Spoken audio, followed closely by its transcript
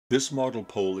This model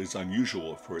pole is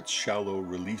unusual for its shallow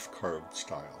relief carved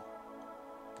style.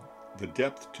 The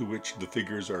depth to which the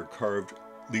figures are carved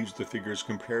leaves the figures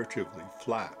comparatively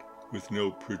flat, with no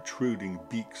protruding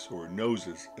beaks or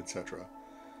noses, etc.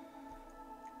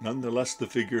 Nonetheless, the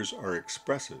figures are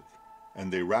expressive,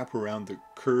 and they wrap around the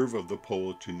curve of the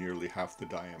pole to nearly half the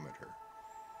diameter.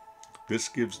 This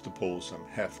gives the pole some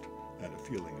heft and a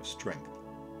feeling of strength.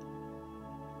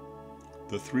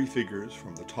 The three figures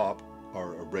from the top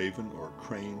are a raven or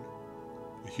crane,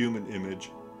 a human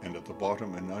image, and at the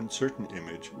bottom an uncertain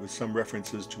image with some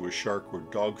references to a shark or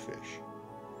dogfish.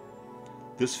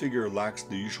 This figure lacks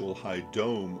the usual high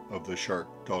dome of the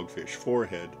shark-dogfish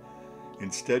forehead,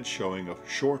 instead showing a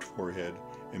short forehead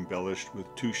embellished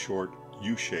with two short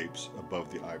U-shapes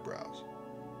above the eyebrows.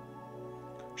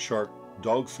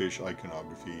 Shark-dogfish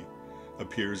iconography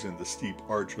appears in the steep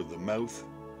arch of the mouth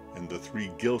and the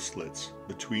three gill slits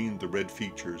between the red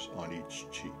features on each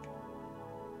cheek.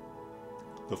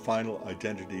 The final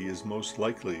identity is most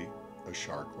likely a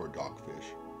shark or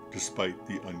dogfish, despite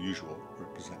the unusual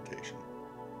representation.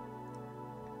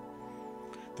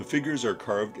 The figures are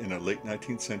carved in a late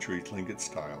 19th century Tlingit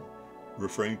style,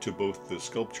 referring to both the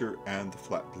sculpture and the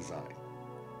flat design.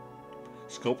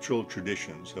 Sculptural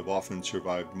traditions have often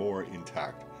survived more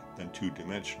intact than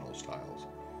two-dimensional styles,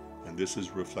 and this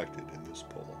is reflected in this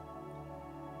pole.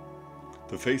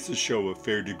 The faces show a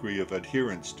fair degree of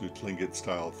adherence to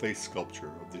Tlingit-style face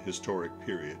sculpture of the historic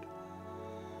period,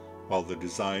 while the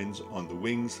designs on the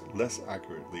wings less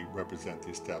accurately represent the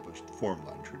established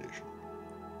formline tradition.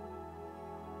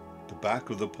 The back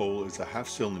of the pole is a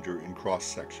half-cylinder in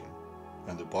cross-section,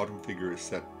 and the bottom figure is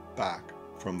set back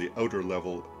from the outer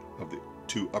level of the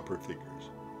two upper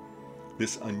figures.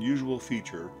 This unusual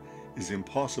feature is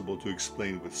impossible to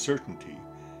explain with certainty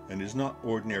and is not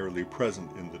ordinarily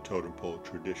present in the totem pole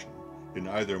tradition, in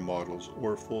either models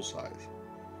or full size.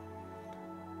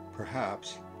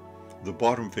 Perhaps the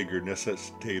bottom figure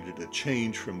necessitated a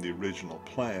change from the original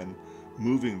plan,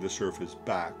 moving the surface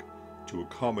back to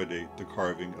accommodate the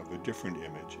carving of a different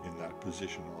image in that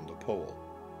position on the pole.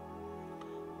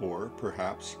 Or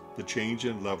perhaps the change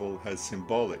in level has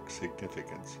symbolic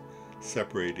significance,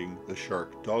 separating the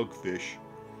shark-dogfish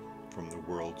from the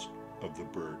worlds of the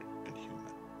bird and human.